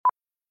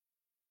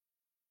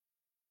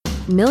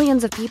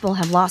Millions of people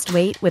have lost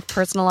weight with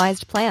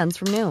personalized plans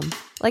from Noom.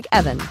 Like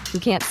Evan, who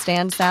can't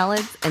stand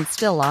salads and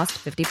still lost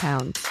 50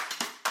 pounds.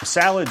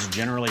 Salads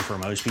generally for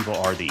most people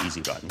are the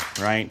easy button,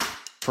 right?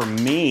 For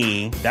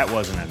me, that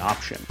wasn't an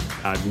option.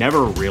 I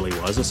never really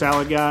was a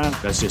salad guy.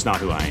 That's just not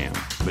who I am.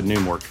 But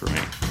Noom worked for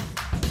me.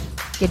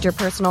 Get your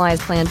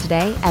personalized plan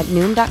today at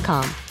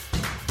Noom.com.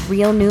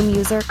 Real Noom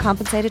user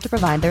compensated to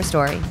provide their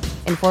story.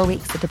 In 4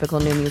 weeks, the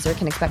typical Noom user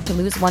can expect to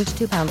lose 1 to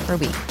 2 pounds per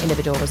week.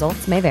 Individual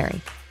results may vary.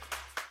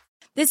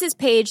 This is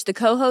Paige, the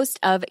co-host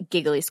of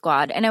Giggly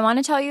Squad, and I want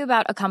to tell you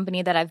about a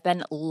company that I've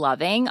been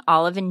loving,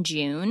 Olive &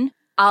 June.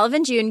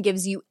 Olive & June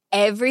gives you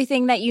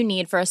everything that you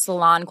need for a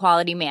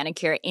salon-quality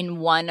manicure in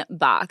one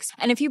box.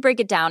 And if you break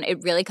it down,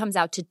 it really comes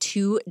out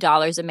to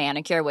 $2 a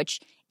manicure, which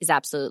is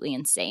absolutely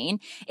insane.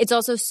 It's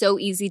also so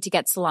easy to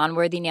get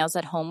salon-worthy nails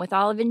at home with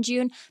Olive &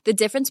 June. The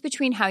difference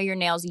between how your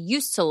nails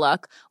used to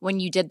look when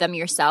you did them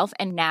yourself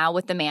and now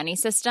with the Mani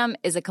system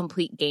is a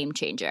complete game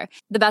changer.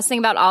 The best thing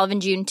about Olive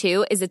 & June,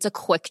 too, is it's a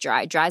quick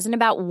dry. Dries in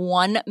about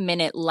 1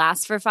 minute,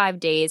 lasts for 5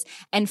 days,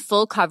 and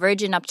full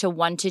coverage in up to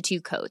 1 to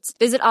 2 coats.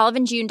 Visit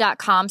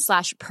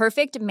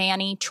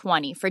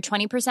oliveandjune.com/perfectmani20 for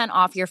 20%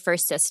 off your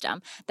first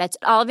system. That's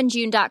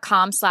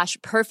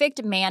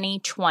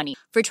oliveandjune.com/perfectmani20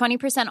 for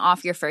 20%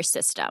 off your first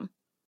system.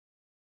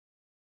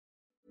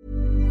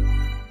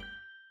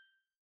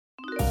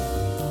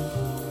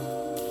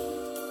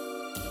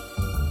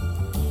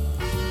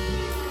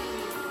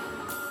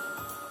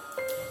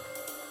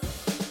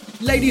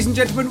 Ladies and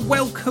gentlemen,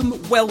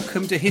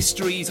 welcome to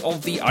Histories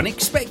of the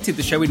Unexpected,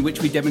 the show in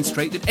which we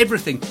demonstrate that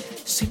everything,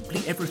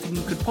 simply everything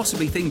you could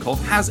possibly think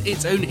of, has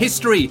its own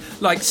history,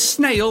 like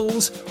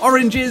snails,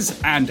 oranges,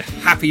 and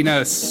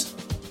happiness.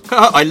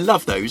 I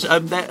love those. I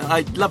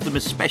love them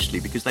especially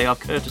because they are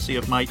courtesy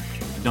of my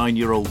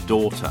 9-year-old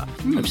daughter.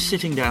 I was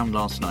sitting down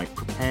last night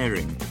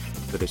preparing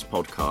for this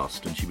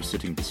podcast, and she was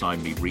sitting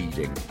beside me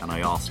reading, and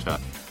I asked her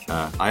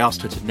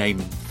to name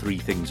 3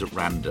 things at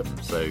random.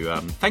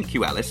 So thank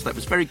you, Alice. That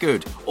was very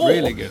good. Or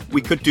really good.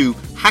 We could do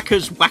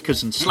hackers,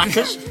 whackers, and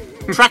slackers,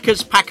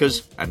 trackers,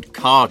 packers, and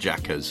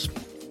carjackers.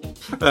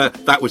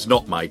 That was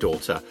not my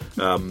daughter.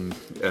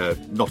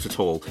 Not at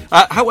all.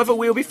 However,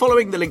 we'll be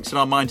following the links in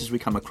our minds as we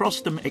come across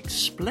them,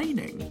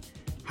 explaining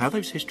how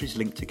those histories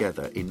link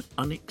together in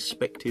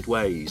unexpected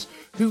ways.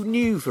 Who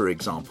knew, for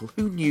example,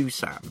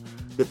 Sam,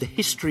 that the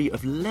history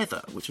of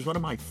leather, which is one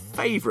of my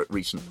favourite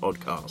recent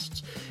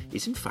podcasts,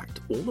 is in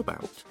fact all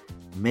about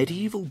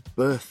medieval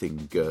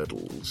birthing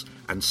girdles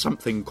and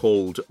something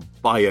called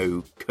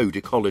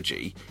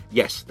biocodicology.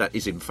 Yes, that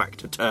is in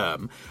fact a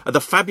term.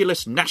 The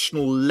fabulous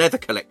National Leather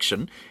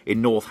Collection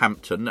in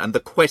Northampton and the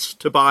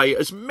quest to buy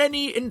as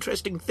many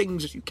interesting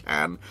things as you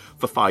can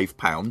for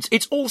 £5.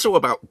 It's also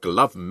about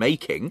glove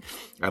making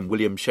and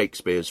William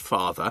Shakespeare's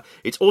father.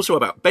 It's also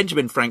about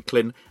Benjamin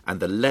Franklin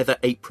and the Leather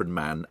Apron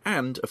Man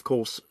and, of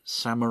course,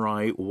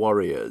 samurai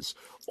warriors.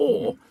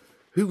 Or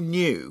who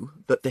knew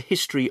that the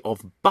history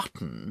of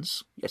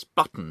buttons, yes,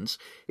 buttons,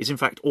 is in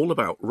fact all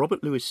about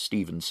Robert Louis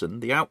Stevenson,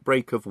 the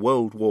outbreak of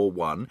World War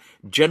I,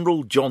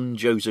 General John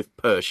Joseph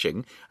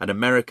Pershing, and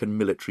American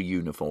military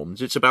uniforms.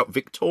 It's about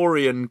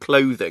Victorian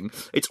clothing.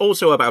 It's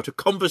also about a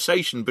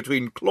conversation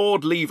between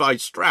Claude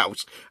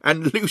Levi-Strauss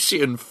and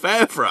Lucien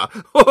Febvre.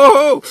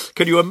 Oh,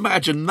 can you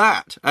imagine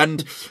that?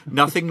 And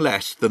nothing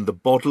less than the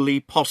bodily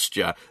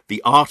posture,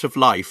 the art of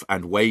life,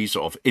 and ways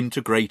of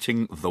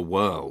integrating the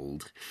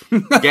world.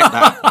 Get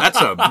that? That's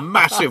a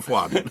massive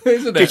one.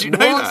 Isn't it? Did you know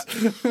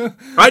that?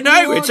 I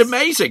know, it's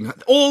amazing.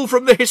 All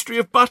from the history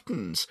of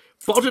buttons.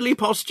 Bodily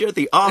posture,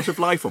 the art of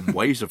life, and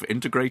ways of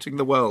integrating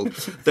the world.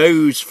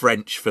 Those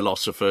French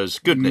philosophers,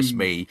 goodness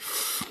me,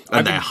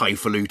 and their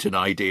highfalutin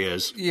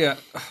ideas. Yeah,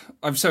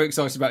 I'm so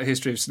excited about the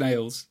history of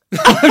snails.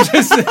 I'm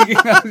just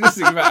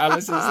thinking about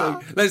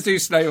Alice's thing. Let's do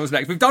snails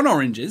next. We've done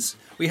oranges.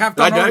 We have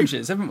done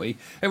oranges, haven't we?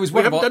 It was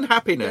one we of haven't our done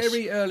happiness.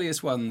 Very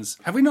earliest ones.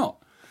 Have we not?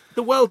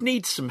 The world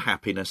needs some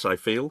happiness, I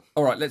feel.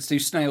 All right, let's do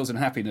snails and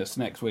happiness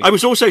next week. I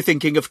was also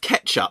thinking of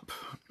ketchup.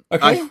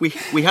 Okay.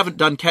 We haven't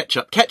done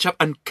ketchup. Ketchup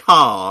and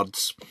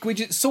cards.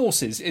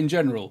 Sauces in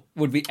general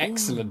would be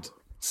excellent.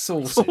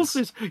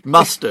 Sauces.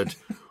 Mustard.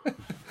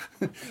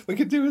 We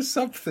could do a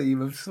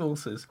sub-theme of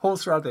sauces.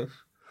 Horseradish.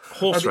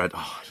 Horseradish.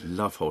 Oh, I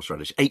love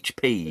horseradish.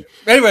 HP.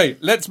 Anyway,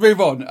 let's move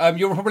on.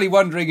 You're probably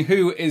wondering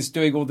who is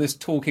doing all this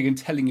talking and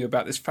telling you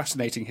about this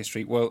fascinating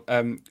history. Well,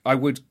 I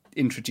would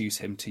introduce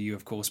him to you,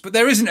 of course, but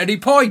there isn't any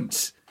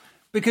point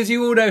because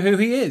you all know who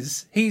he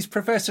is. He's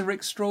Professor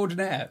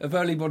Extraordinaire of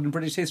Early Modern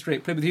British History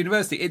at Plymouth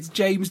University. It's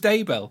James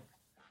Daybell.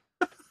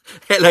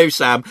 Hello,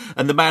 Sam,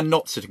 and the man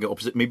not sitting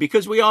opposite me,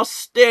 because we're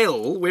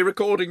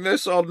recording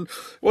this on,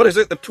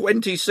 the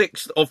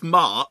 26th of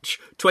March,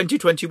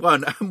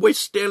 2021, and we're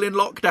still in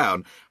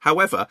lockdown.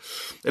 However,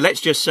 let's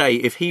just say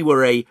if he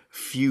were a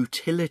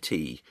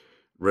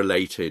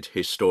futility-related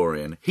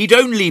historian, he'd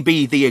only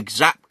be the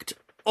exact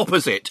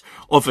opposite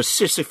of a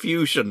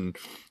Sisyphusian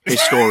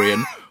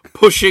historian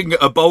pushing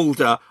a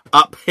boulder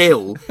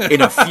uphill in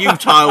a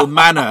futile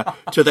manner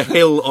to the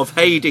hill of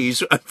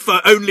Hades,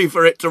 only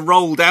for it to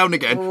roll down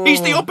again.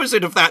 He's the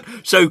opposite of that.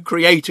 So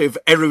creative,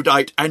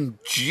 erudite, and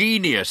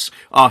genius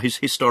are his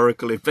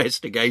historical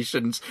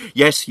investigations.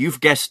 Yes,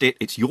 you've guessed it.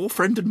 It's your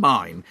friend and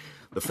mine,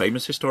 the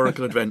famous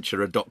historical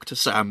adventurer, Dr.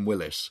 Sam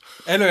Willis.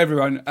 Hello,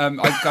 everyone.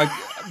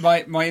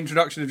 My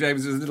introduction of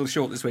James was a little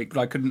short this week,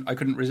 but I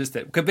couldn't resist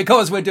it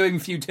because we're doing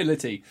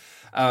Futility,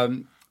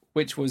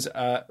 which was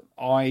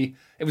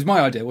it was my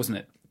idea, wasn't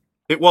it?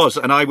 It was,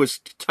 and I was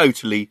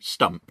totally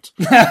stumped.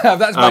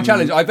 That's my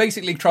challenge. I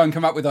basically try and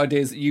come up with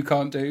ideas that you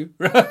can't do.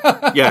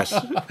 Yes,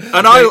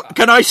 and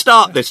can I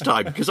start this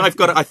time because I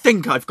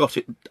think I've got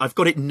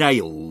it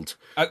nailed.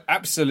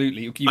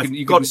 Absolutely,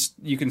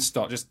 you can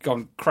start. Just go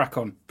on, crack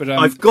on. But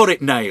I've got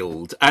it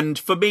nailed. And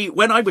for me,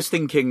 when I was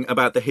thinking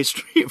about the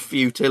history of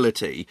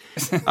futility,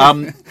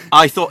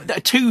 I thought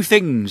that two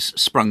things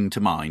sprung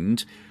to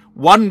mind.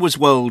 One was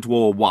World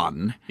War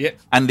I,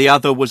 and the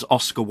other was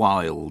Oscar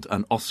Wilde,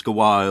 and Oscar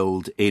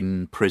Wilde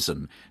in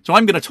prison. So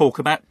I'm going to talk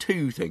about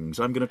two things.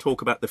 I'm going to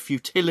talk about the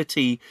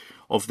futility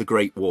of the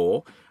Great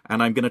War,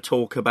 and I'm going to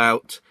talk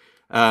about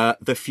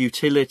the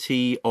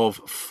futility of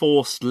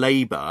forced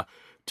labour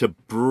to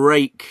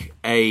break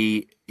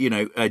a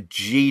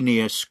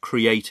genius,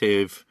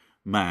 creative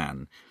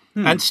man.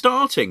 And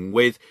starting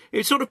with,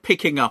 it's sort of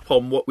picking up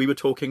on what we were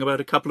talking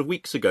about a couple of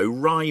weeks ago,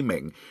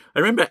 rhyming. I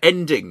remember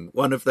ending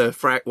one of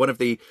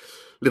the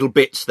little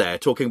bits there,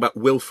 talking about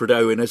Wilfred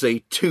Owen as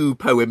a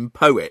two-poem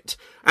poet.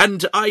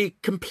 And I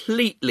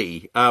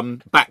completely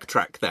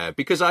backtrack there,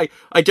 because I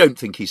don't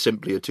think he's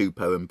simply a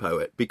two-poem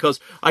poet, because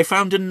I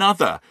found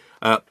another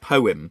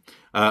poem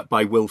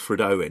by Wilfred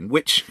Owen,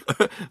 which,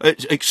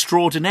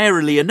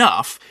 extraordinarily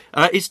enough,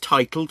 is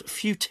titled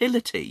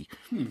Futility.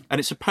 And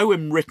it's a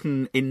poem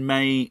written in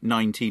May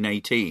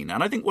 1918.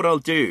 And I think what I'll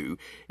do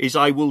is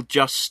I'll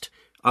just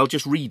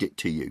read it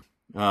to you,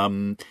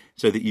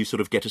 so that you sort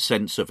of get a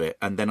sense of it.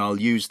 And then I'll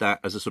use that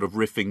as a sort of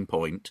riffing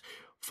point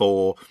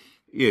for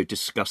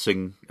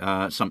discussing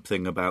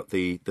something about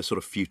the sort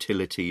of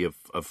futility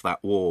of that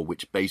war,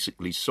 which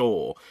basically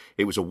saw,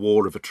 it was a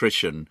war of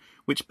attrition,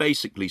 which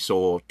basically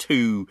saw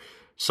two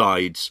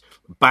sides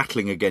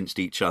battling against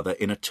each other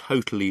in a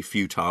totally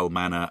futile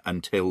manner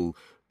until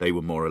they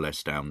were more or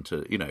less down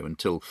to,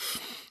 until,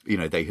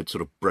 they had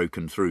sort of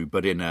broken through,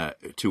 but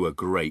to a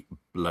great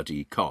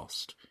bloody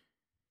cost.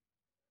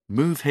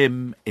 Move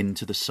him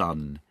into the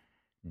sun,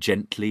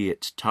 gently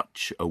its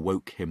touch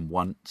awoke him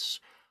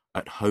once,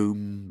 at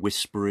home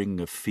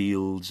whispering of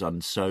fields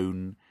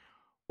unsown,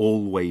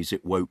 always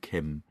it woke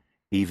him,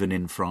 even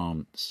in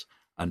France,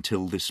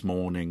 until this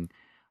morning,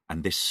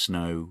 and this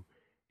snow,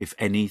 if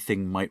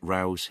anything might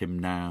rouse him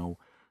now,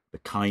 the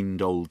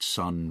kind old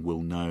sun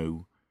will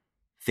know.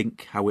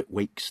 Think how it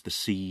wakes the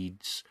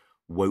seeds,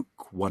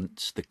 woke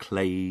once the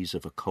clays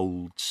of a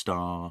cold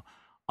star,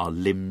 our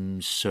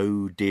limbs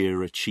so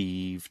dear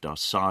achieved, our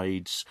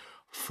sides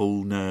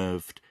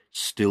full-nerved,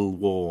 still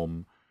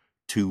warm,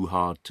 too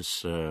hard to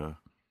stir.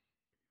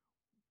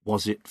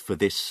 Was it for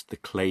this the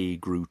clay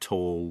grew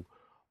tall,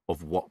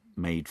 of what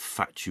made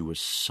fatuous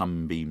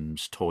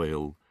sunbeams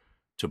toil,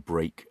 to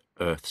break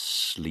earth's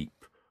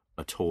sleep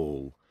at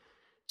all?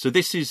 So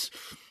this is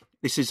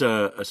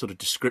a sort of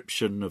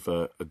description of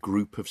a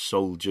group of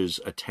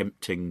soldiers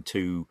attempting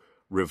to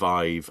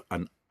revive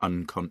an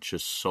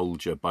unconscious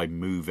soldier by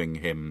moving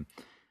him,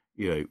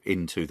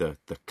 into the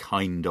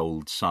kind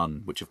old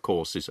sun, which of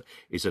course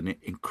is an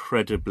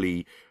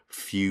incredibly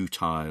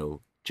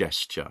futile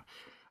gesture.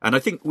 And I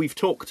think we've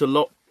talked a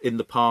lot in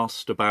the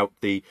past about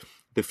the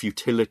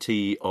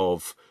futility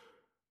of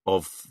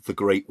the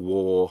Great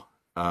War,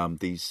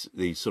 these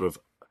sort of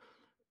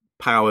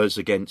powers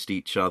against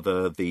each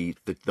other, the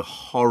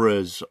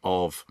horrors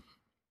of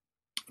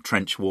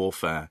trench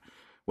warfare,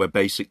 where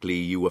basically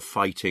you were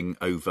fighting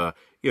over,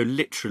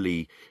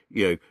 literally,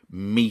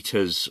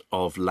 meters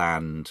of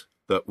land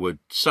that would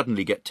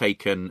suddenly get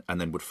taken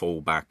and then would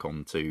fall back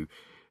onto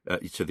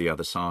to the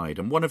other side.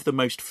 And one of the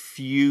most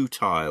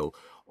futile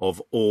of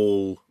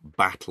all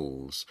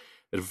battles,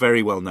 a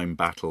very well-known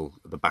battle,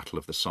 the Battle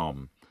of the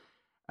Somme.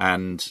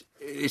 And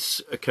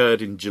this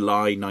occurred in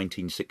July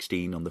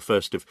 1916. On the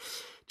 1st of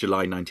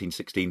July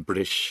 1916,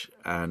 British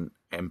and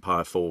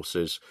Empire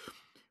forces,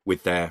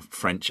 with their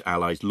French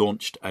allies,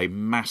 launched a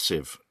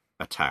massive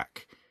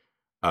attack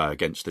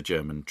against the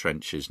German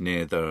trenches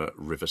near the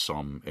River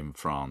Somme in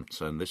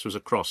France. And this was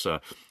across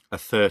a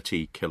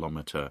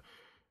 30-kilometre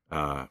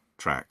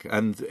track.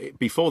 And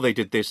before they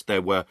did this,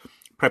 there were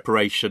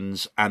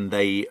preparations, and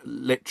they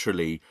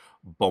literally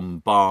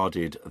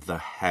bombarded the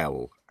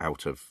hell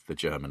out of the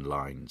German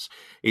lines.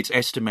 It's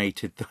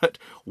estimated that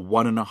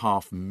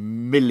 1.5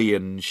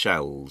 million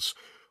shells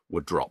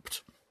were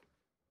dropped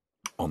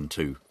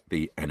onto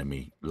the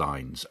enemy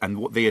lines. And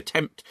what they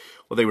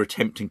were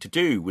attempting to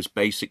do was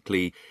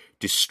basically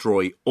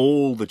destroy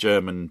all the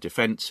German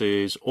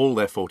defences, all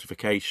their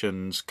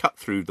fortifications, cut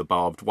through the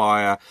barbed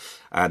wire,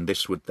 and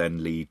this would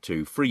then lead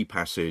to free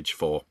passage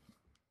for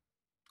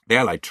the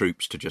Allied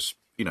troops to just,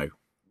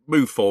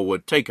 move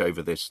forward, take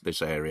over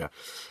this area.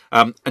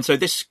 And so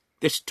this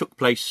took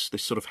place,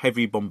 this sort of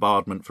heavy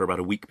bombardment, for about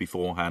a week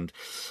beforehand.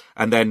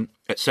 And then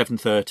at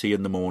 7:30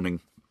 in the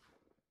morning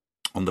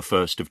on the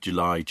 1st of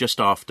July, just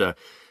after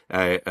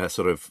a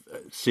sort of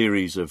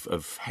series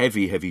of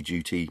heavy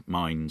duty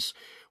mines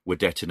were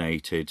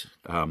detonated,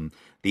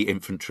 the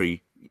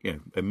infantry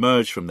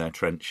emerge from their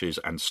trenches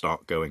and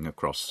start going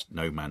across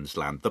no man's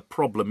land. The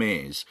problem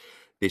is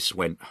this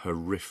went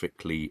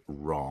horrifically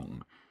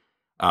wrong,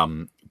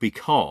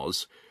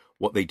 because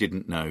what they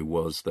didn't know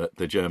was that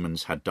the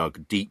Germans had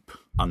dug deep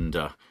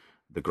under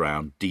the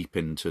ground, deep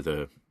into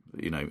the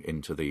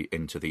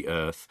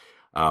earth.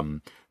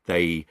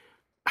 They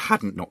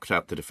hadn't knocked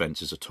out the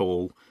defences at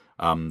all.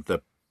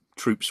 The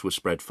troops were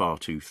spread far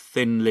too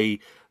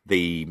thinly.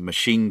 The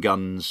machine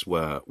guns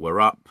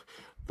were up.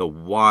 The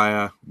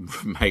wire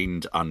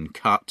remained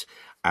uncut.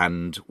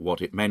 And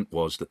what it meant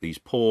was that these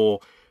poor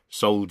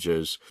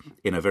soldiers,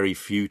 in a very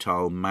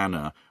futile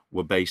manner,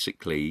 were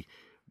basically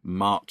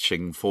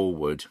marching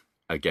forward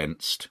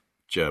against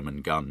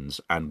German guns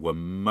and were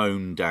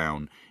mown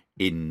down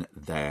in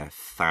their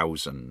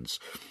thousands.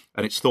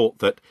 And it's thought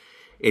that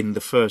in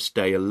the first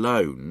day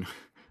alone,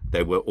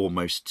 there were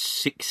almost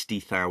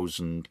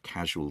 60,000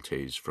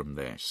 casualties from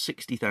this.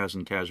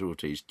 60,000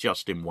 casualties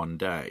just in one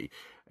day,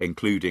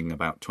 including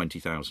about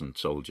 20,000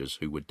 soldiers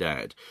who were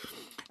dead.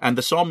 And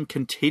the Somme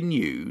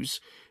continues.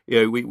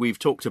 We've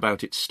talked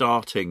about it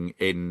starting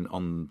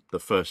on the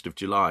 1st of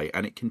July,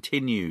 and it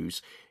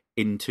continues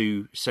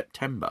into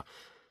September.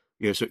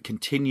 So it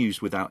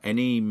continues without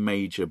any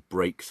major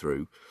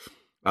breakthrough.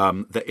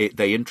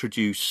 They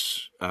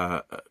introduce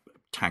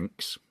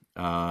tanks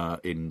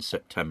in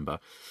September,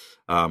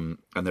 and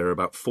there are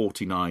about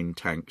 49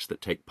 tanks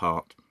that take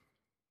part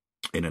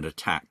in an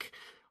attack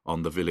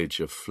on the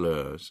village of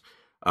Flers.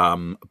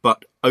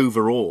 But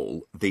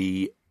overall,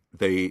 the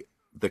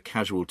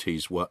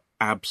casualties were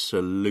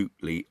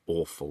absolutely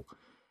awful,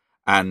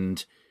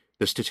 and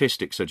the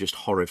statistics are just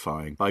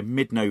horrifying. By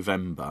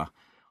mid-November,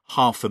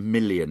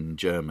 500,000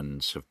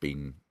 Germans have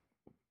been,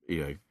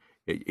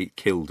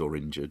 killed or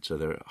injured. So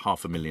there are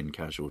 500,000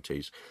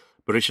 casualties.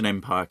 British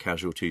Empire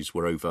casualties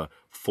were over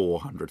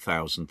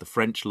 400,000. The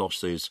French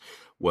losses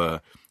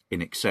were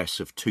in excess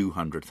of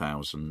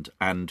 200,000.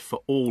 And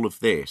for all of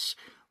this,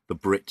 the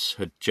Brits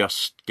had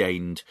just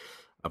gained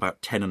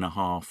about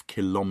 10.5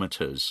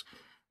 kilometres,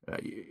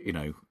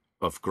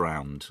 of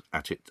ground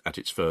at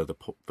its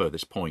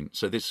furthest point.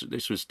 So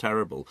this was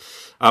terrible.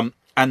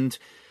 And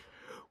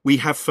we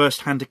have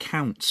first-hand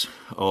accounts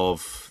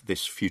of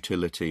this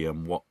futility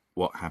and what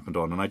happened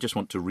on. And I just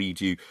want to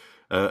read you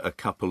a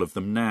couple of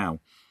them now.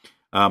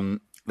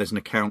 There's an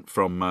account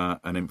from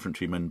an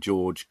infantryman,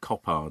 George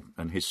Coppard,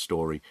 and his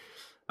story.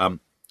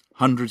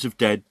 Hundreds of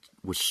dead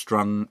were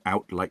strung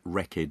out like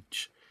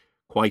wreckage.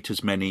 Quite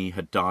as many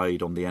had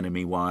died on the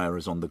enemy wire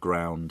as on the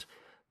ground.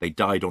 They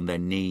died on their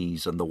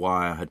knees, and the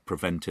wire had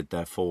prevented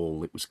their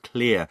fall. It was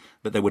clear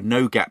that there were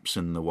no gaps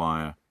in the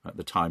wire at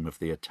the time of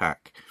the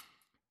attack.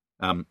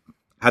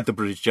 Had the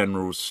British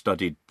generals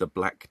studied the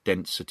black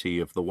density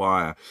of the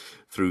wire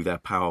through their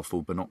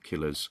powerful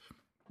binoculars?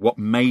 What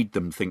made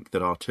them think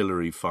that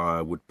artillery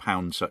fire would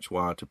pound such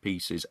wire to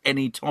pieces?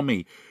 Any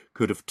Tommy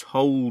could have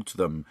told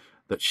them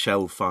that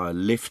shell fire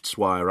lifts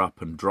wire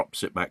up and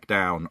drops it back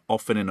down,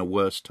 often in a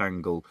worse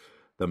tangle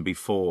than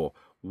before.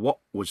 What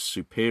was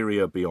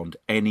superior beyond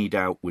any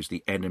doubt was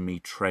the enemy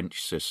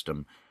trench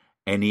system.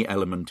 Any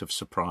element of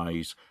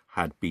surprise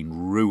had been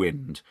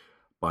ruined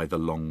by the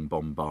long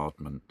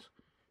bombardment.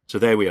 So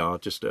there we are,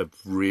 just a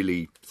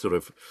really sort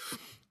of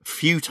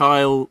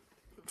futile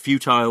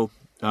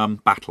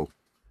battle.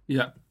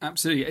 Yeah,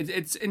 absolutely.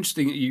 It's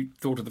interesting that you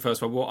thought of the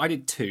first one. Well, I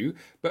did too,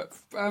 but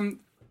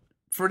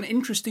for an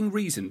interesting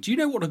reason. Do you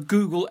know what a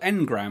Google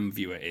Ngram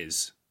viewer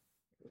is?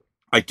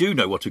 I do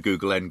know what a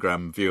Google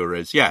Ngram viewer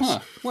is, yes.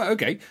 Well,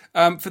 okay.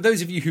 For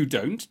those of you who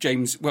don't,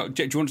 James,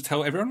 do you want to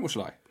tell everyone, or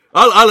shall I?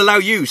 I'll allow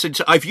you,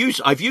 since I've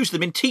used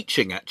them in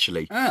teaching,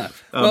 actually.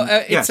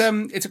 It's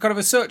a kind of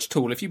a search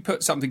tool. If you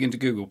put something into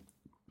Google,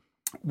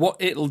 what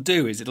it'll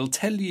do is it'll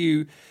tell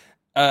you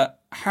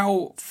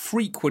how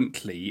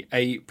frequently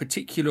a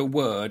particular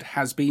word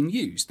has been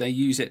used. They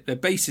use it.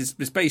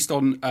 It's based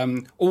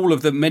on all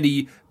of the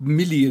many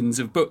millions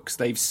of books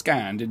they've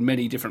scanned in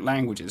many different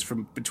languages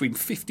from between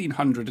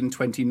 1500 and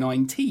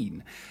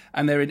 2019,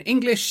 and they're in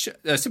English,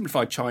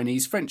 simplified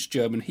Chinese, French,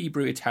 German,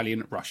 Hebrew,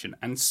 Italian, Russian,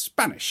 and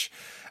Spanish.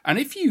 And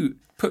if you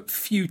put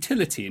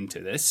futility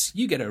into this,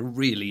 you get a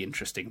really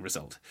interesting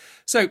result.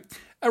 So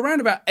around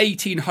about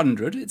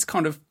 1800, it's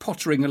kind of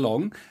pottering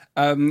along.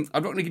 I'm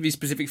not going to give you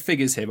specific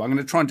figures here, but I'm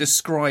going to try and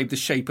describe the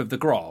shape of the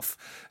graph.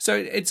 So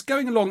it's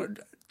going along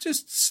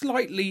just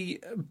slightly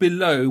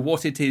below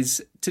what it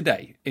is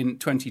today in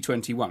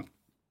 2021.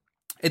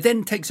 It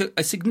then takes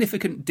a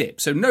significant dip.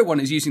 So no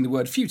one is using the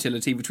word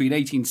futility between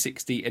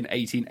 1860 and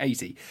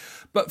 1880.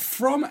 But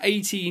from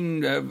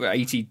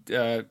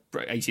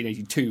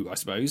 1882, I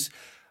suppose,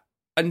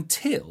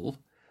 until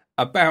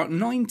About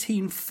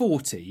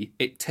 1940,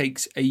 it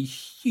takes a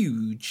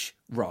huge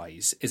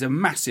rise, is a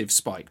massive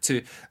spike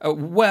to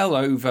well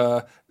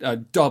over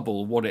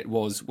double what it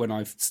was when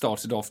I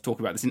started off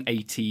talking about this in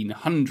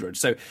 1800.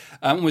 So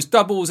almost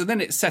doubles, and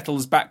then it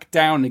settles back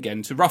down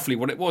again to roughly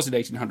what it was in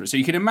 1800. So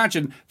you can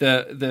imagine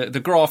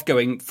the graph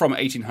going from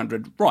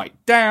 1800 right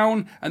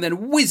down, and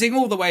then whizzing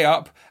all the way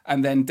up,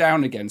 and then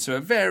down again. So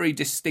a very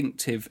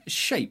distinctive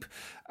shape.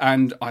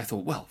 And I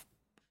thought, well,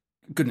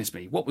 goodness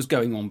me, what was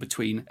going on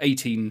between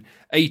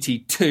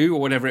 1882 or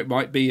whatever it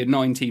might be and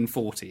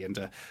 1940?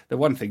 And the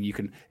one thing you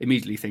can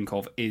immediately think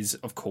of is,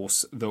 of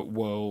course, the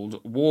world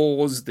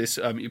wars, this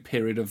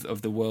period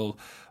of the world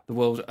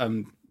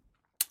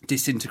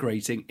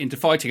disintegrating into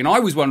fighting. And I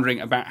was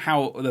wondering about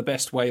how the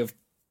best way of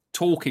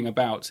talking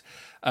about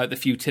the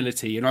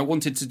futility, and I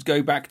wanted to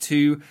go back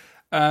to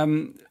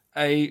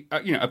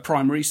a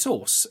primary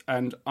source.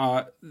 And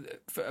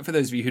for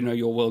those of you who know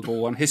your World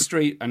War I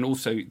history, and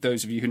also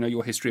those of you who know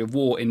your history of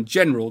war in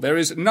general, there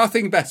is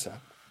nothing better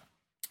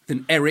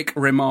than Erich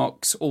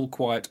Remarque's All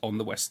Quiet on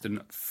the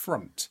Western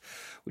Front,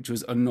 which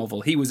was a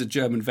novel. He was a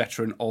German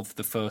veteran of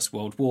the First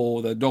World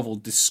War. The novel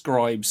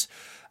describes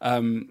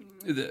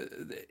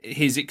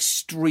his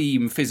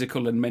extreme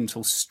physical and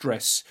mental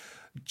stress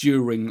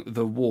during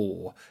the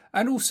war,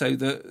 and also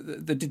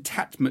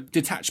the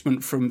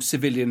detachment from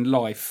civilian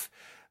life,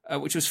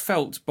 which was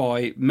felt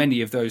by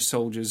many of those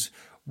soldiers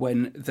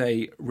when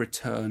they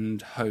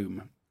returned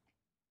home.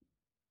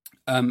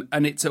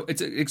 And it's an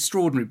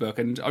extraordinary book,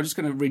 and I'm just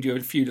going to read you a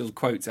few little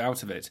quotes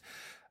out of it,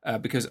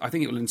 because I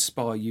think it will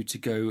inspire you to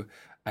go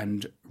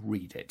and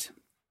read it.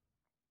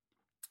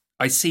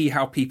 I see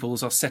how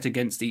peoples are set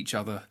against each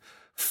other,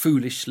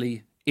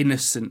 foolishly,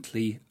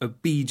 innocently,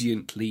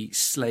 obediently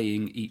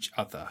slaying each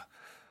other,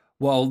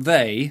 while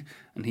they,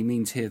 and he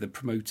means here the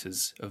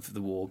promoters of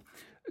the war,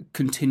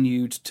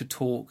 continued to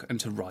talk and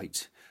to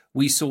write.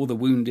 We saw the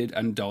wounded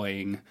and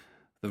dying.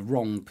 The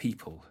wrong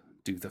people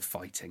do the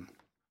fighting.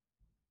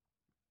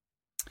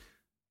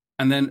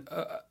 And then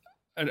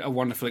a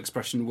wonderful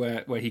expression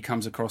where he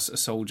comes across a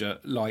soldier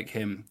like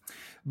him.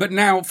 But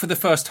now, for the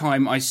first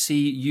time, I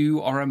see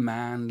you are a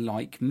man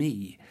like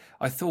me.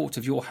 I thought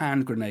of your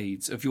hand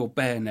grenades, of your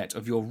bayonet,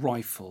 of your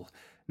rifle.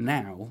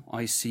 Now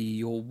I see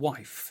your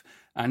wife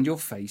and your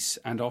face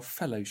and our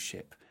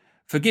fellowship.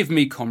 Forgive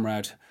me,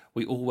 comrade.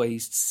 We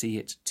always see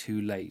it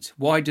too late.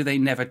 Why do they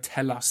never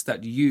tell us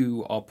that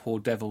you are poor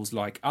devils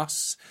like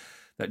us,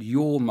 that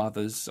your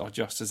mothers are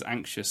just as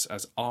anxious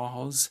as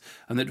ours,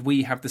 and that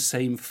we have the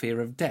same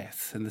fear of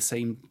death and the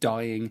same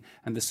dying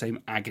and the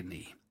same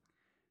agony?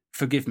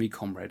 Forgive me,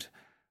 comrade,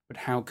 but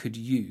how could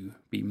you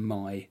be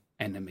my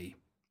enemy?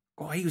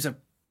 Well, he was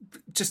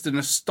just an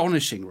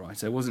astonishing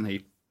writer, wasn't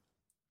he?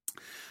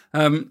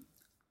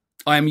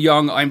 I am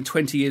young, I am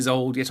 20 years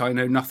old, yet I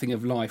know nothing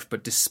of life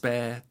but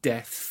despair,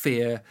 death,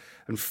 fear,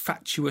 and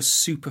fatuous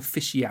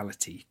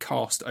superficiality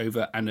cast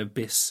over an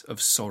abyss of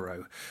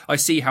sorrow. I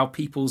see how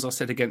peoples are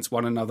set against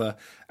one another,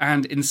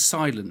 and in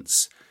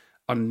silence,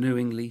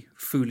 unknowingly,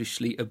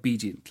 foolishly,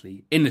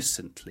 obediently,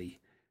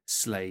 innocently,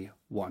 slay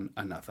one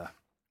another.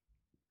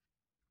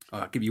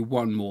 I'll give you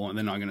one more, and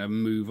then I'm going to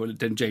move.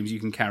 Then, James,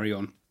 you can carry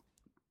on.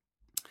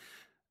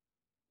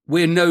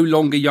 We're no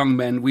longer young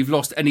men. We've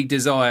lost any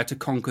desire to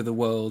conquer the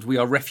world. We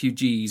are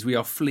refugees. We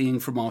are fleeing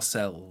from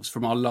ourselves,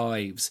 from our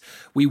lives.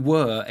 We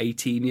were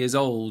 18 years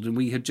old, and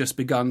we had just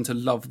begun to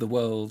love the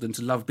world and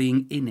to love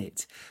being in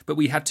it. But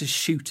we had to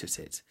shoot at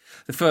it.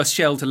 The first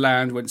shell to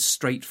land went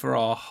straight for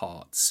our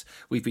hearts.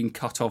 We've been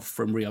cut off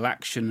from real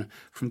action,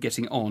 from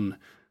getting on,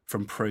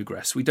 from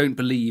progress. We don't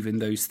believe in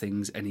those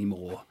things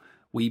anymore.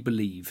 We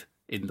believe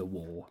in the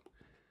war.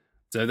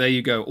 So there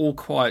you go, All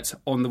Quiet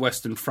on the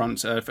Western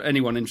Front. For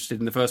anyone interested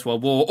in the First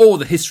World War or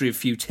the history of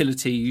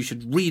futility, you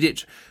should read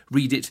it,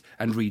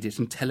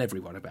 and tell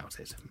everyone about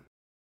it.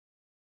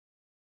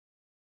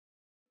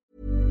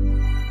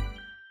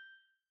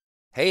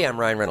 Hey, I'm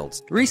Ryan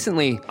Reynolds.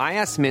 Recently, I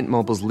asked Mint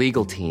Mobile's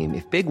legal team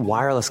if big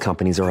wireless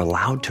companies are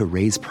allowed to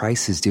raise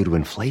prices due to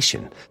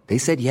inflation. They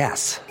said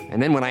yes.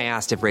 And then when I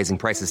asked if raising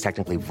prices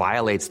technically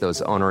violates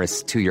those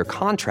onerous two-year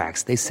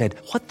contracts, they said,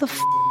 "What the f***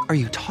 are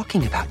you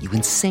talking about, you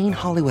insane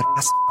Hollywood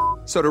ass?"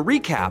 So to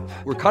recap,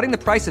 we're cutting the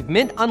price of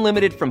Mint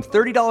Unlimited from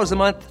 $30 a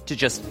month to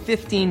just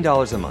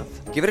 $15 a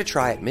month. Give it a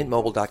try at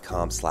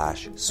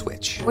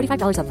mintmobile.com/switch.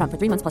 $45 up front for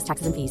 3 months plus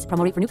taxes and fees.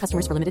 Promo rate for new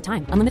customers for limited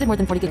time. Unlimited more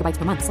than 40 gigabytes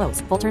per month. Slows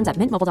full terms at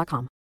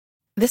mintmobile.com.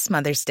 This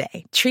Mother's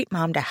Day, treat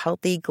mom to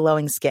healthy,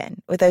 glowing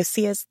skin with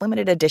Osea's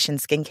limited edition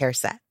skincare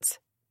sets.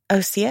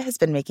 Osea has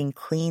been making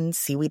clean,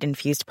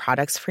 seaweed-infused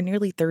products for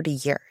nearly 30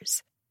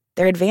 years.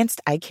 Their advanced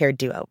eye care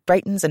duo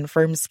brightens and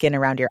firms skin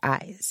around your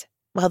eyes,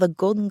 while the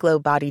Golden Glow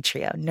Body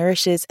Trio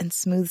nourishes and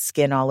smooths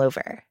skin all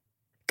over.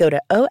 Go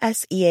to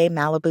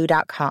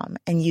OSEAMalibu.com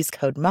and use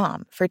code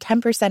MOM for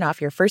 10%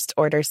 off your first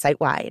order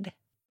site-wide.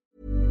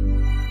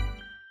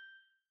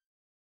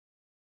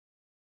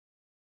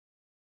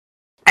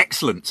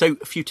 Excellent. So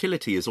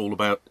futility is all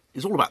about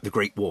the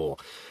Great War.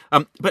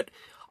 But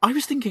I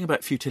was thinking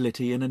about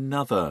futility in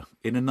another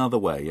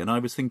way, and I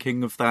was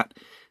thinking of that.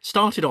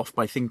 Started off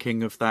by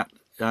thinking of that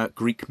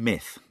Greek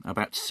myth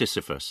about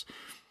Sisyphus,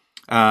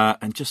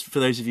 and just for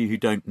those of you who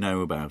don't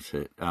know about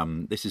it,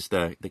 this is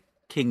the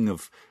king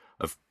of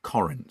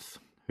Corinth,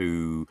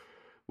 who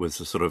was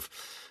a sort of,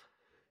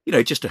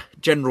 just a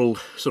general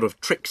sort of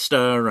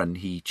trickster, and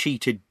he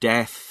cheated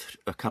death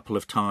a couple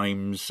of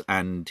times,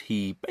 and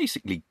he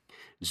basically,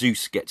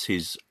 Zeus gets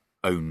his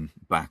own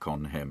back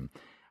on him,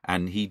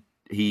 and he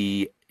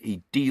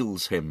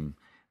deals him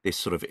this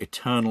sort of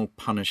eternal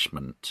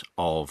punishment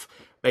of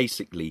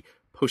basically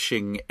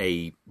pushing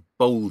a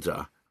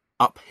boulder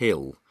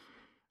uphill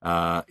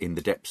in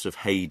the depths of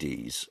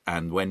Hades,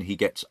 and when he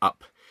gets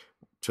up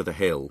to the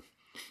hill,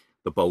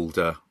 the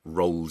boulder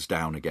rolls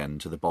down again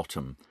to the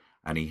bottom,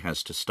 and he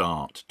has to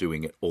start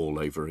doing it all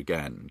over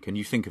again. Can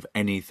you think of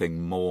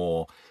anything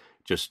more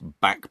just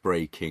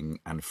backbreaking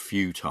and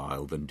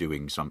futile than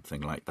doing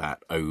something like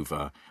that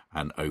over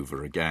and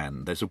over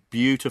again? There's a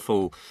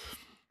beautiful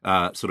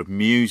sort of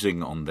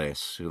musing on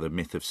this, the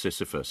myth of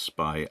Sisyphus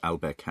by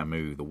Albert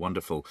Camus, the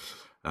wonderful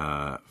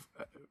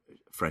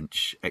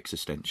French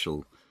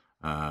existential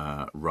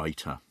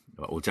writer,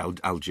 or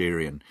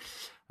Algerian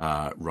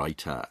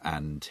writer,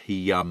 and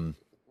he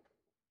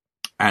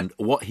and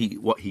what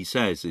he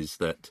says is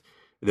that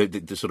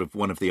the sort of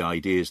one of the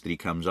ideas that he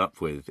comes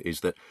up with is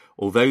that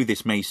although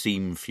this may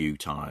seem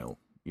futile,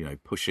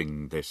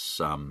 pushing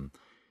this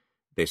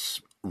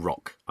this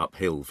rock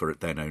uphill for it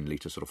then only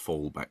to sort of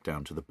fall back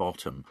down to the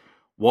bottom,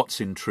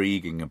 what's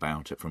intriguing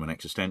about it from an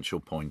existential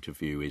point of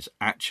view is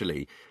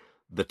actually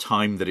the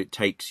time that it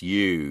takes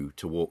you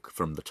to walk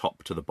from the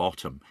top to the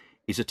bottom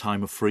is a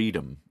time of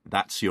freedom.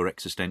 That's your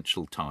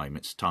existential time.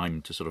 It's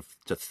time to sort of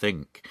to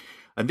think.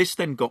 And this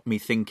then got me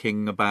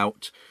thinking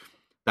about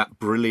that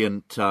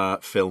brilliant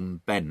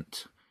film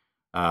Bent,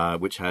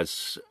 which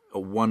has a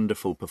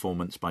wonderful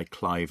performance by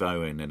Clive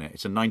Owen in it.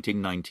 It's a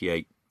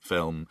 1998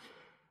 film.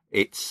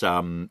 It's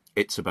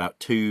about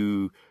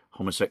two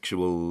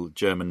homosexual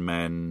German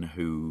men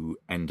who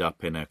end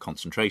up in a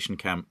concentration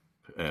camp,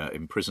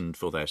 imprisoned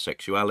for their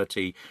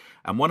sexuality.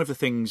 And one of the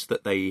things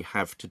that they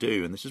have to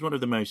do, and this is one of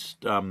the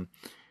most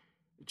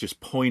just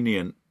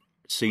poignant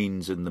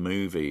scenes in the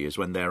movie, is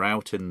when they're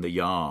out in the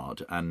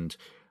yard and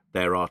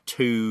there are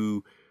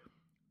two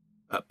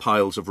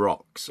piles of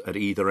rocks at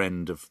either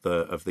end of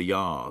the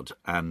yard,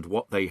 and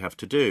what they have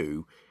to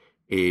do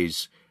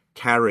is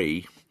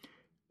carry.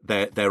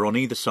 They're on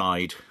either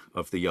side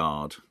of the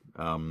yard,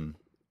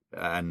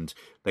 and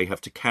they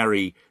have to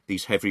carry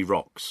these heavy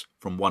rocks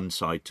from one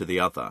side to the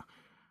other.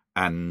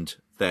 And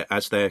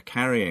as they're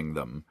carrying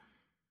them,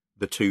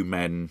 the two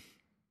men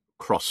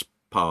cross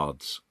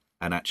paths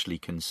and actually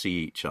can see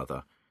each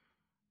other.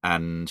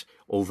 And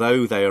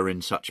although they are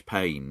in such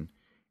pain,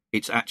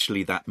 it's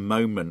actually that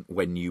moment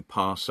when you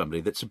pass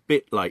somebody that's a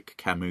bit like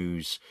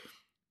Camus'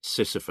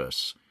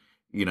 Sisyphus.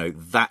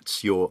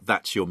 That's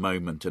your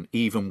moment. And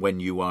even when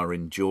you are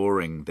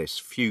enduring this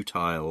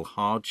futile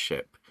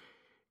hardship,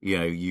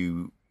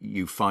 you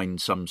find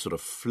some sort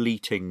of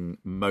fleeting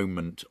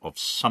moment of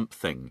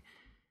something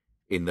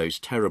in those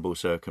terrible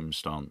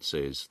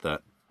circumstances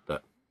that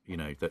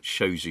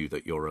shows you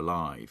that you're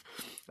alive.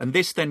 And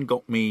this then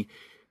got me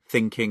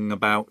thinking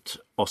about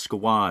Oscar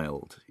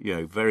Wilde,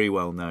 very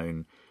well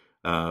known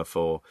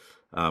for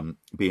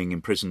being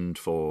imprisoned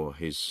for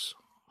his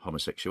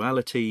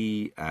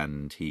homosexuality,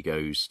 and he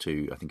goes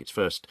to, I think it's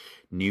first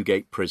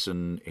Newgate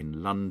Prison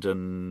in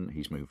London.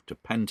 He's moved to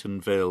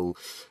Pentonville.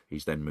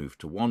 He's then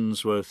moved to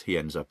Wandsworth. He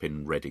ends up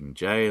in Reading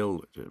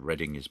Jail.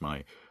 Reading is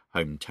my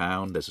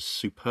hometown. There's a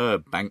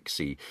superb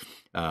Banksy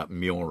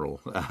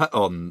mural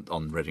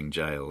on Reading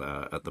Jail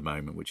at the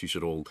moment, which you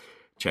should all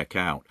check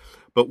out.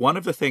 But one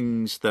of the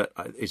things that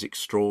is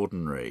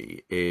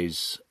extraordinary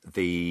is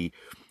the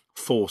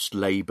forced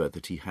labour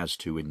that he has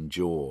to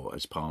endure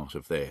as part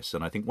of this.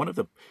 And I think one of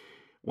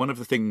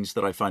the things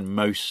that I find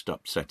most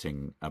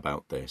upsetting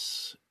about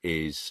this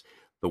is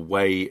the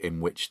way in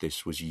which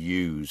this was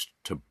used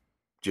to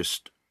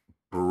just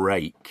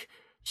break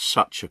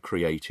such a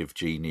creative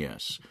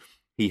genius.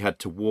 He had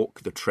to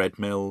walk the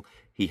treadmill.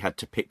 He had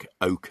to pick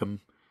oakum,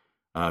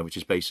 which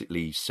is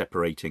basically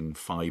separating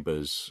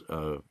fibres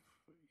of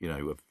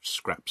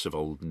scraps of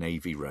old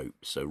navy rope.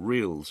 So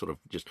real sort of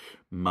just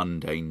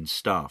mundane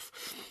stuff.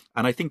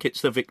 And I think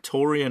it's the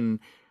Victorian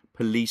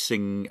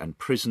policing and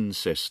prison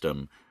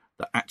system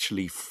that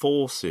actually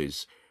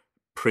forces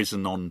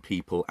prison on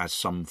people as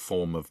some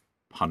form of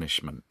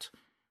punishment.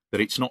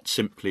 That it's not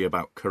simply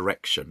about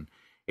correction.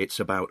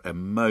 It's about a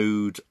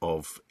mode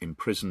of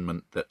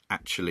imprisonment that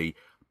actually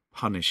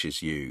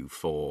punishes you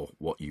for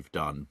what you've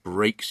done,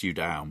 breaks you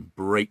down,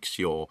 breaks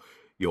your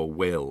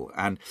will.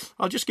 And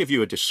I'll just give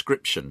you a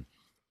description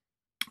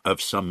of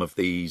some of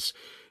these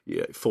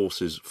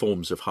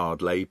forms of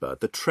hard labour.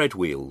 The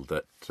treadwheel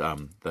that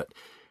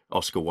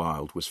Oscar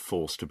Wilde was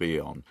forced to be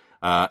on.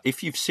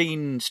 If you've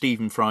seen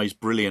Stephen Fry's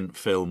brilliant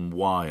film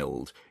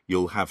Wild,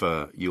 you'll have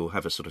a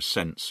sort of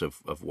sense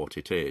of what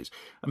it is.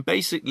 And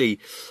basically,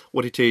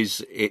 what it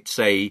is, it's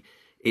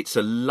it's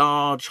a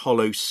large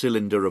hollow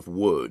cylinder of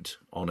wood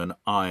on an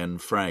iron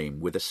frame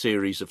with a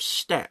series of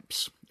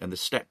steps, and the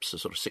steps are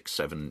sort of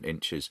 6-7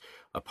 inches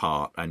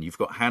apart, and you've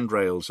got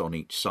handrails on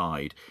each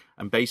side.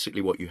 And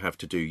basically what you have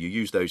to do, you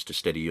use those to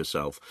steady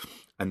yourself,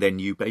 and then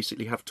you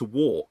basically have to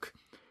walk.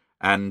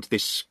 And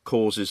this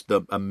causes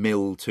a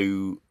mill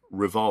to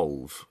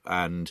revolve,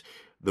 and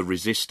the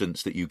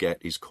resistance that you get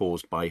is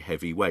caused by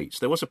heavy weights.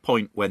 There was a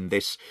point when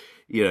this,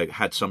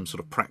 had some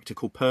sort of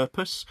practical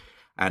purpose,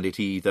 and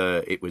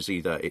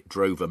it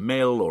drove a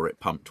mill or it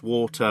pumped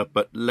water.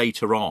 But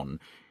later on,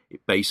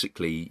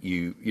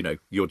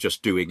 you're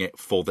just doing it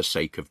for the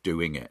sake of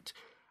doing it.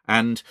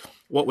 And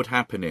what would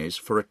happen is,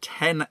 for a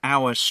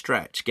 10-hour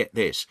stretch, get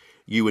this,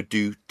 you would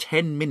do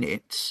 10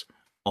 minutes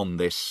on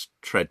this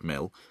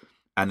treadmill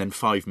and then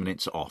 5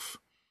 minutes off.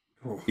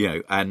 Oh.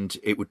 And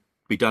it would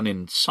be done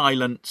in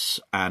silence,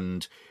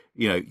 and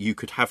you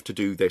could have to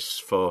do this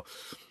for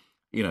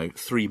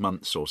 3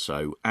 months or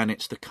so, and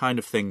it's the kind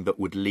of thing that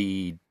would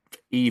lead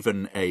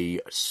even a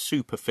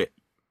super fit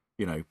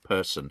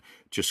person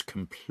just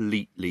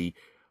completely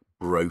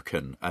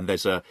broken. And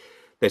there's a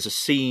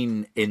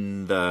scene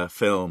in the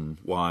film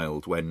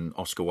Wilde when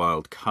Oscar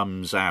Wilde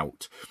comes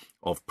out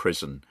of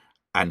prison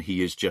and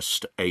he is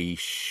just a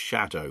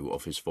shadow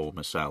of his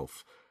former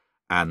self.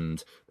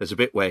 And there's a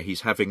bit where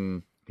he's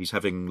having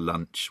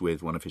lunch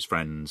with one of his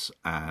friends,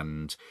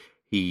 and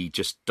he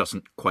just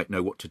doesn't quite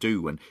know what to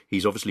do. And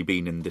he's obviously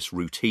been in this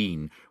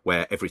routine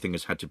where everything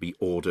has had to be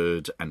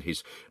ordered, and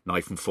his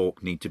knife and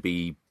fork need to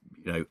be,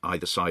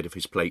 either side of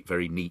his plate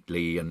very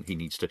neatly, and he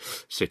needs to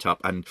sit up,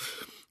 and,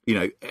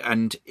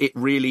 and it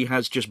really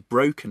has just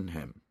broken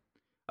him.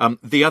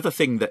 The other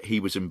thing that he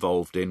was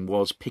involved in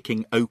was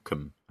picking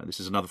oakum. And this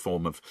is another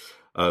form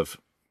of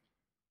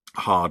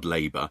hard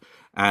labour.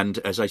 And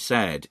as I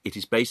said, it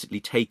is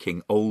basically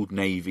taking old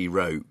Navy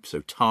rope,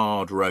 so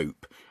tarred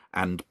rope,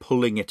 and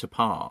pulling it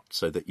apart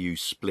so that you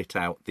split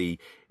out the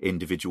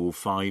individual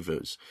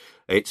fibres.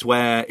 It's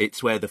where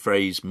the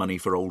phrase "money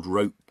for old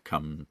rope"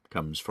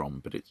 comes from.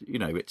 But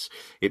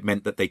it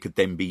meant that they could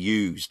then be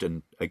used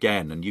and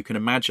you can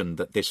imagine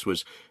that this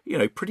was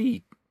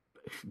pretty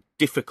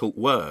difficult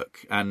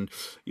work, and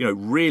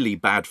really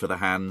bad for the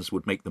hands,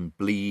 would make them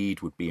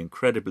bleed, would be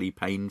incredibly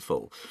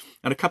painful.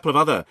 And a couple of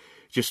other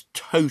just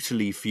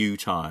totally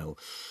futile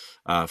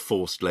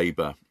forced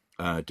labour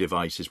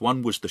devices.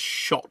 One was the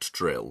shot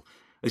drill.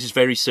 This is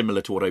very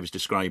similar to what I was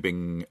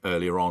describing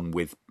earlier on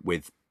with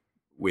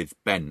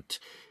Bent,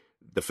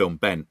 the film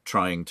Bent,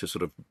 trying to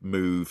sort of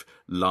move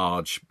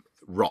large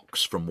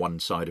rocks from one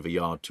side of a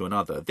yard to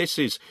another. This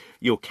is,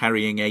 you're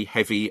carrying a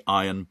heavy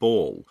iron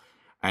ball,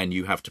 and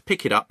you have to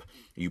pick it up.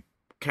 You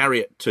pick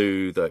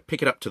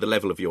it up to the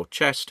level of your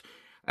chest,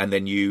 and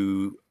then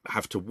you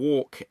have to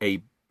walk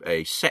a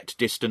set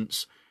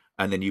distance,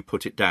 and then you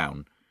put it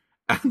down,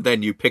 and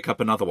then you pick up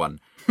another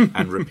one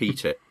and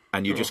repeat it,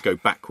 and you just go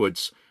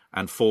backwards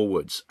and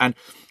forwards. And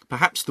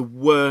perhaps the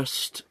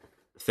worst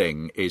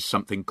thing is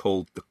something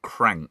called the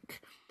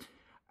crank.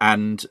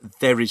 And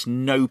there is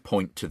no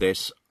point to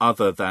this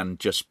other than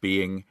just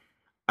being,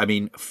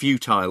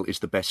 futile is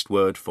the best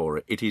word for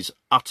it. It is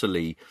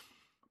utterly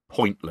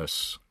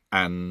pointless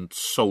and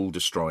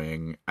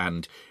soul-destroying,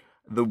 and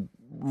the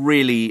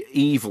really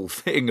evil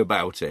thing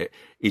about it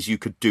is you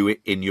could do it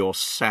in your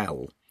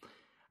cell.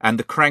 And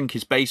the crank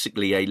is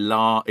basically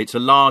it's a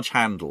large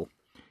handle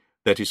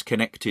that is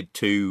connected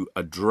to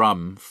a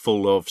drum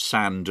full of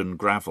sand and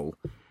gravel,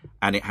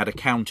 and it had a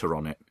counter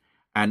on it.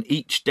 And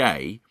each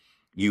day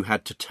you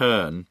had to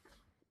turn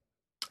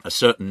a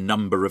certain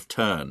number of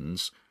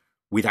turns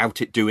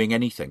without it doing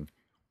anything.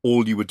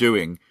 All you were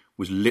doing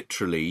was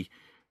literally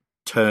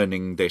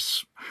turning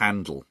this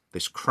handle,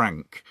 this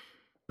crank,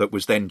 that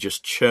was then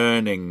just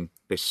churning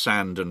this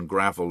sand and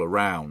gravel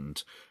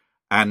around.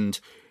 And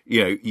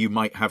you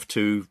might have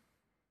to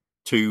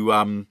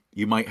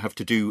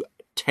do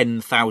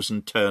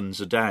 10,000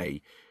 turns a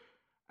day,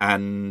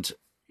 and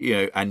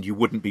you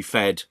wouldn't be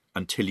fed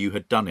until you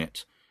had done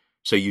it.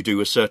 So you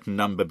do a certain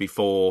number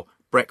before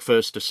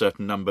breakfast, a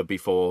certain number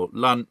before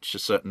lunch, a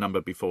certain number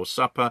before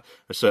supper,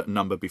 a certain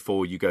number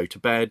before you go to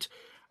bed,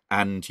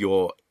 and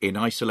you're in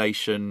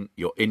isolation,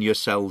 you're in your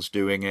cells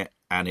doing it,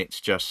 and it's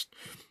just,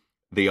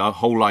 the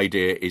whole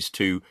idea is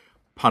to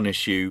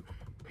punish you,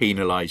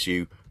 penalise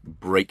you,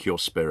 break your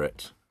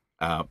spirit.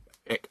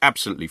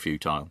 Absolutely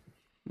futile.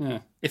 Yeah.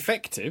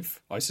 Effective,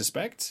 I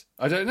suspect.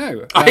 I don't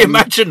know. I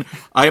imagine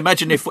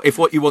if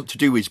what you want to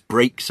do is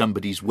break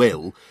somebody's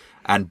will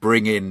and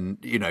bring in,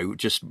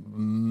 just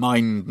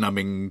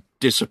mind-numbing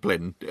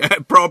discipline,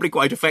 probably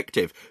quite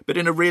effective, but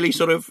in a really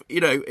sort of,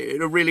 in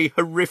a really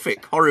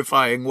horrific,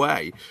 horrifying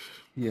way.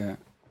 Yeah.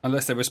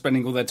 Unless they were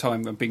spending all their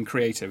time being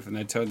creative and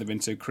they turned them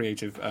into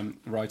creative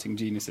writing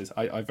geniuses.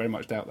 I very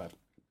much doubt that.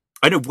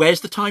 I know.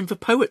 Where's the time for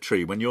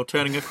poetry when you're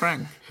turning a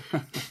crank?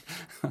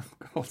 Oh,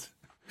 God.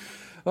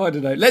 Oh, I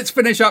don't know. Let's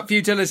finish up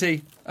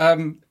futility.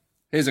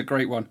 Here's a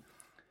great one.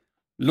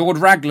 Lord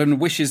Raglan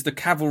wishes the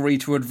cavalry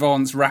to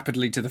advance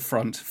rapidly to the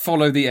front,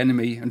 follow the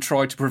enemy, and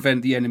try to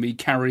prevent the enemy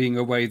carrying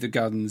away the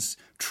guns.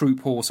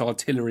 Troop Horse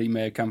Artillery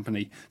Mare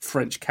Company.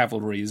 French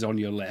cavalry is on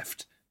your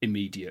left.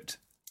 Immediate.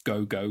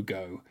 Go, go,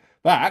 go.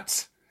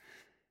 That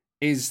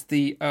is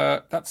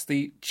that's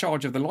the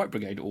Charge of the Light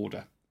Brigade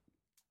order.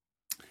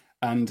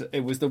 And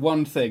it was the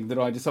one thing that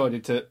I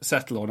decided to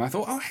settle on. I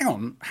thought,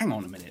 hang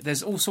on a minute.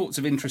 There's all sorts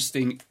of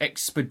interesting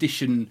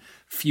expedition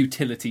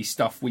futility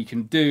stuff we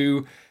can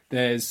do.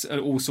 There's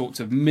all sorts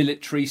of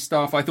military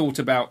stuff. I thought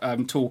about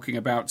talking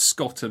about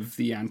Scott of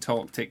the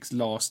Antarctic's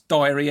last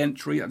diary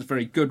entry. That's a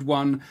very good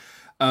one.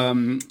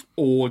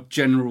 Or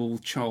General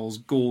Charles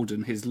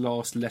Gordon, his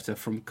last letter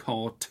from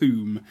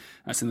Khartoum.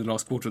 That's in the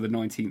last quarter of the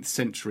 19th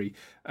century.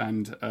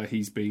 And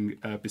he's being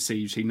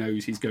besieged. He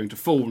knows he's going to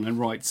fall and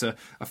writes a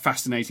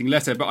fascinating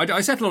letter. But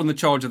I settled on the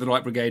Charge of the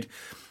Light Brigade.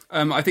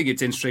 I think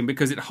it's interesting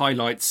because it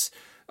highlights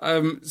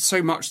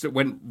so much that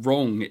went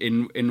wrong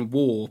in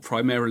war.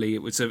 Primarily,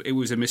 it was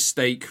a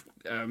mistake.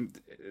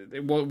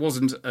 It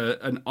wasn't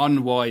an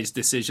unwise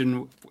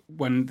decision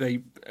when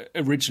they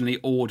originally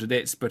ordered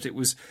it, but it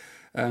was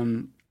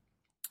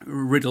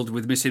riddled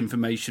with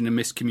misinformation and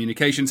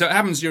miscommunication. So it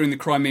happens during the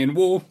Crimean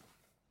War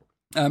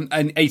in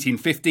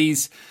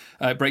 1850s.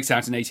 It breaks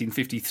out in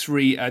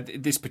 1853.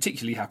 This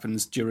particularly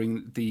happens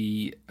during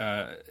the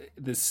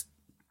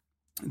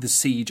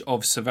siege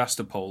of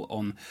Sevastopol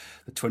on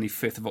the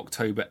 25th of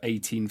October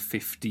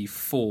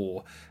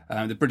 1854.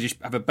 The British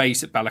have a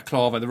base at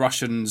Balaclava. The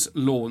Russians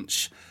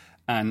launch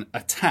an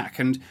attack,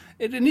 and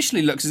it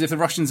initially looks as if the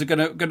Russians are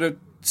going to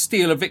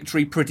steal a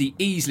victory pretty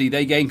easily.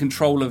 They gain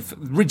control of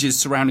ridges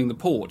surrounding the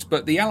port,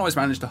 but the Allies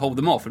managed to hold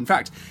them off. In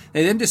fact,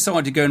 they then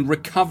decide to go and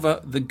recover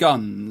the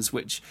guns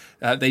which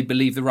they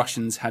believe the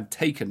Russians had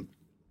taken.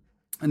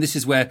 And this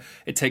is where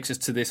it takes us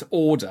to this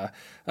order.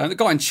 The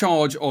guy in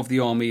charge of the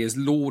army is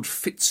Lord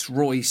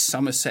Fitzroy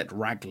Somerset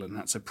Raglan.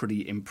 That's a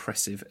pretty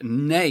impressive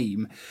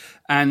name.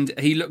 And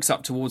he looks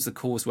up towards the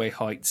Causeway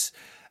Heights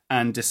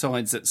and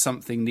decides that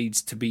something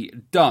needs to be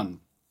done.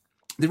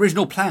 The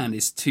original plan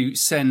is to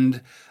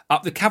send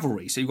up the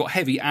cavalry. So you've got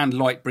heavy and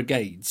light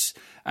brigades.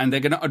 And they're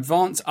going to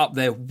advance up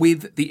there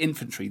with the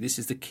infantry. This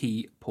is the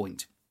key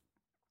point.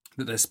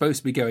 That they're supposed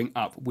to be going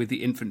up with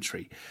the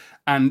infantry.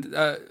 And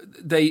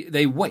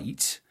they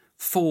wait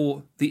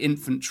for the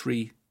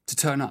infantry to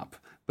turn up.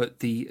 But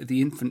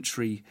the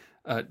infantry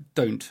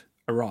don't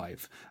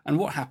arrive. And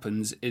what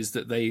happens is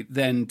that they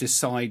then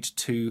decide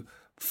to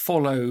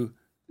follow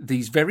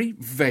these very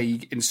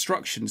vague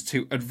instructions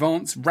to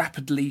advance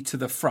rapidly to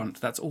the front.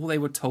 That's all they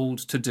were told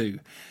to do.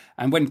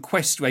 And when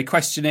they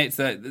question it,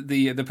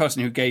 the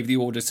person who gave the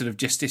order sort of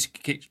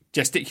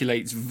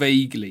gesticulates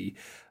vaguely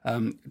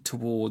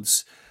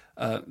towards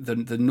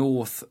the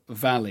North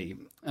Valley.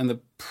 And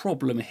the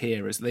problem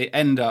here is they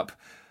end up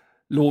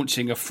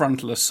launching a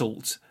frontal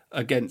assault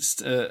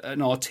against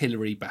an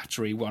artillery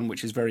battery, one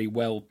which is very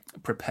well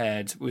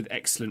prepared with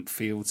excellent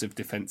fields of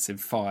defensive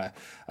fire.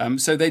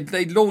 So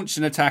they launched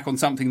an attack on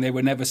something they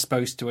were never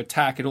supposed to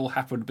attack. It all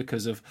happened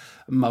because of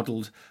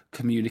muddled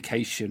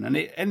communication. And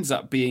it ends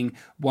up being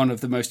one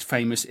of the most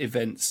famous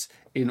events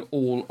in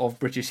all of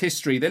British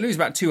history. They lose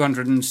about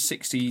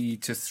 260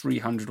 to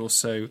 300 or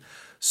so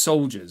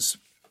soldiers.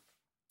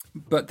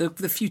 But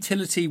the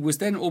futility was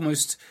then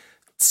almost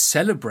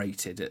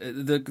celebrated.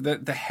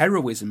 The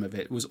heroism of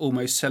it was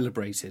almost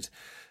celebrated.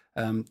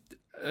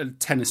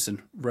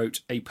 Tennyson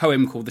wrote a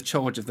poem called The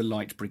Charge of the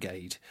Light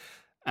Brigade,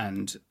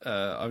 and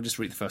I'll just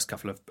read the first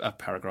couple of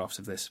paragraphs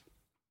of this.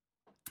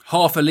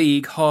 Half a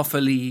league, half a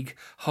league,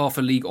 half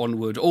a league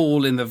onward,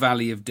 all in the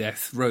valley of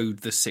death rode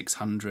the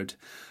 600.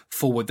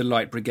 Forward the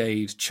Light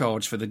Brigade,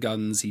 charge for the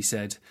guns, he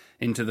said.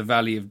 Into the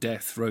valley of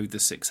death rode the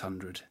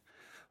 600.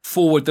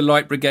 Forward the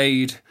Light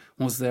Brigade,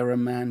 was there a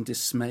man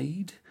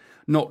dismayed?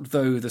 Not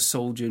though the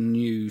soldier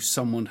knew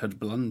someone had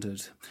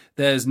blundered.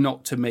 There's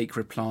not to make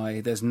reply,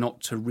 there's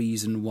not to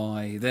reason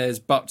why, there's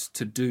but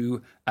to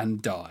do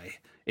and die.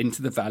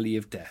 Into the valley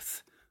of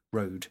death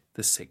rode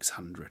the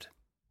 600.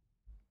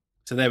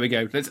 So there we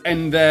go. Let's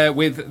end there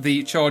with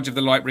the Charge of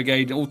the Light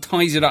Brigade. It all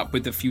ties it up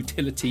with the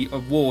futility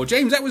of war.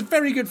 James, that was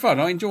very good fun.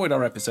 I enjoyed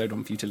our episode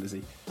on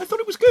futility. I thought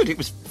it was good. It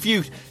was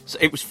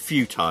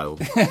futile.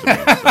 To me,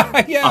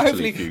 yeah,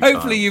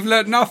 hopefully you've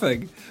learnt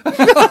nothing.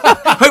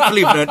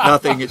 Hopefully you've learnt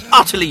nothing. It's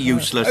utterly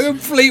useless. A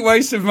complete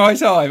waste of my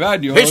time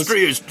and yours.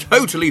 History is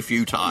totally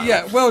futile.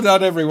 Yeah, well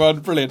done,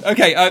 everyone. Brilliant.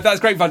 Okay, that's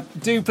great fun.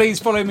 Do please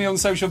follow me on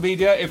social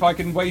media if I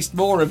can waste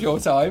more of your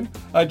time.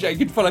 You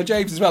can follow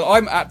James as well.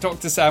 I'm at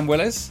Dr. Sam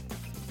Willis.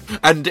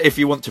 And if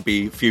you want to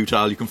be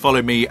futile, you can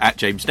follow me at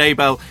James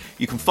Daybell.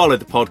 You can follow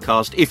the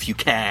podcast, if you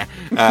care,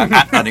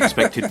 at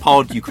Unexpected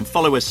Pod. You can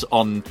follow us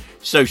on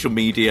social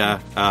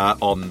media,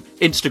 on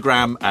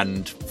Instagram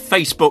and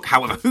Facebook.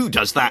 However, who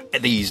does that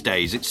these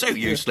days? It's so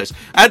useless.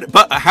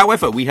 But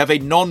however, we have a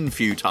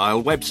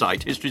non-futile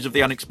website,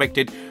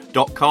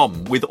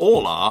 historiesoftheunexpected.com, with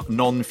all our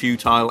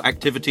non-futile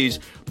activities,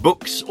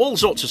 books, all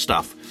sorts of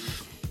stuff.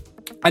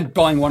 And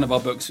buying one of our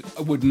books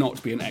would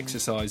not be an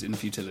exercise in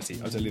futility.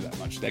 I'll tell you that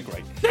much. They're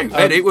great.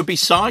 And it would be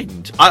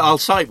signed. I'll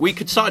sign. We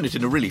could sign it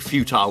in a really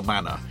futile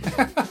manner.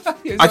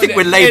 Yes, I think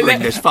we're labouring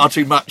this far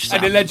too much, Sam.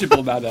 An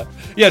illegible manner.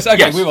 Yes, okay,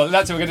 Yes. we will.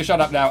 That's it. We're going to shut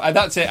up now. And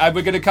that's it. And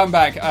we're going to come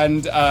back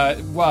and,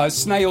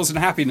 snails and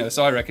happiness,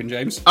 I reckon,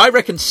 James. I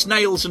reckon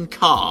snails and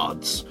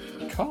cards.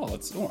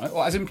 Cards? All right.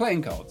 Well, as in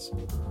playing cards?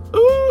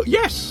 Ooh,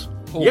 yes.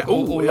 Or, yeah.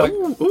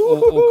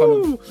 or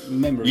kind of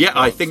memory. Yeah,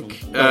 I cards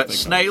think or birthday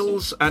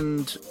snails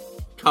and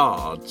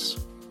cards.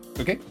 cards.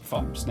 Okay,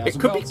 fine. Snails It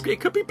and could cards. be. It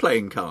could be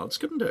playing cards,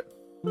 couldn't it?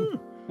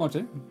 One,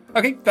 two.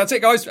 Okay, that's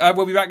it, guys.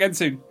 We'll be back again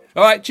soon.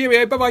 All right,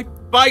 cheerio. Bye-bye.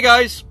 Bye,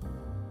 guys.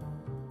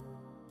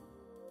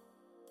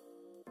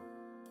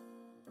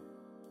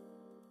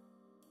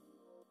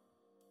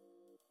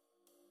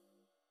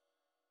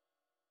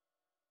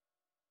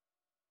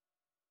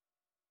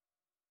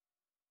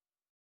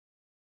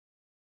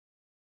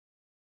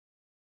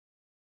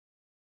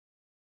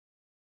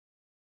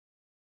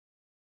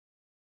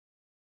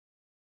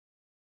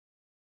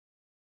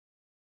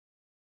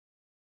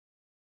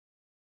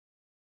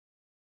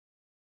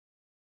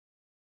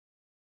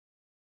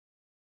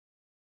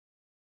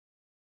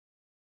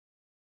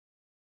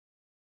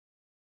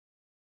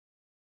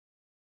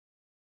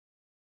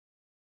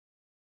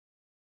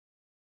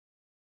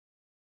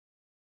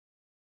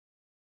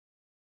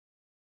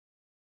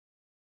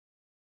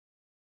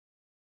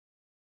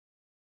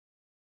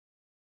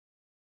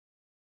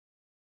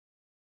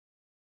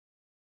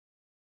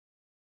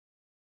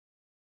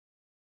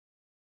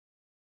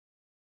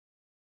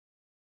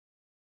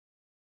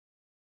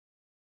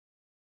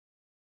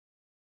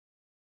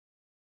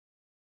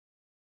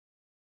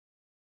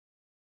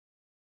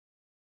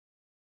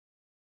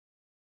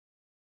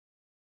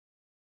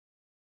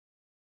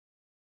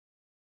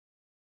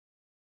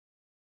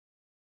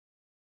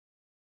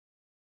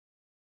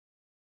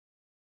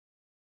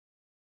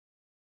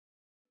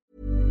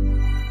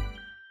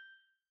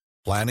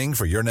 Planning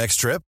for your next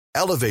trip?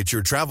 Elevate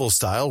your travel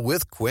style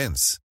with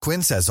Quince.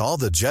 Quince has all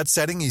the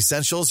jet-setting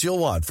essentials you'll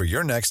want for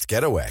your next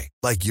getaway,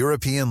 like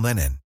European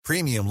linen,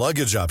 premium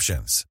luggage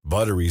options,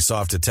 buttery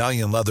soft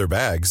Italian leather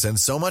bags, and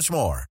so much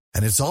more.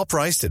 And it's all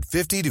priced at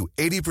 50 to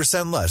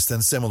 80% less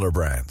than similar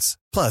brands.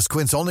 Plus,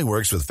 Quince only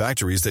works with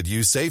factories that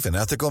use safe and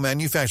ethical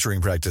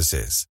manufacturing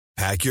practices.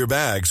 Pack your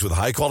bags with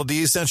high-quality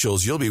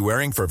essentials you'll be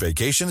wearing for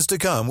vacations to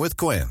come with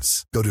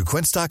Quince. Go to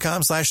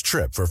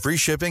quince.com/trip for free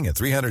shipping and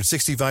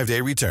 365-day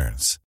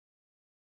returns.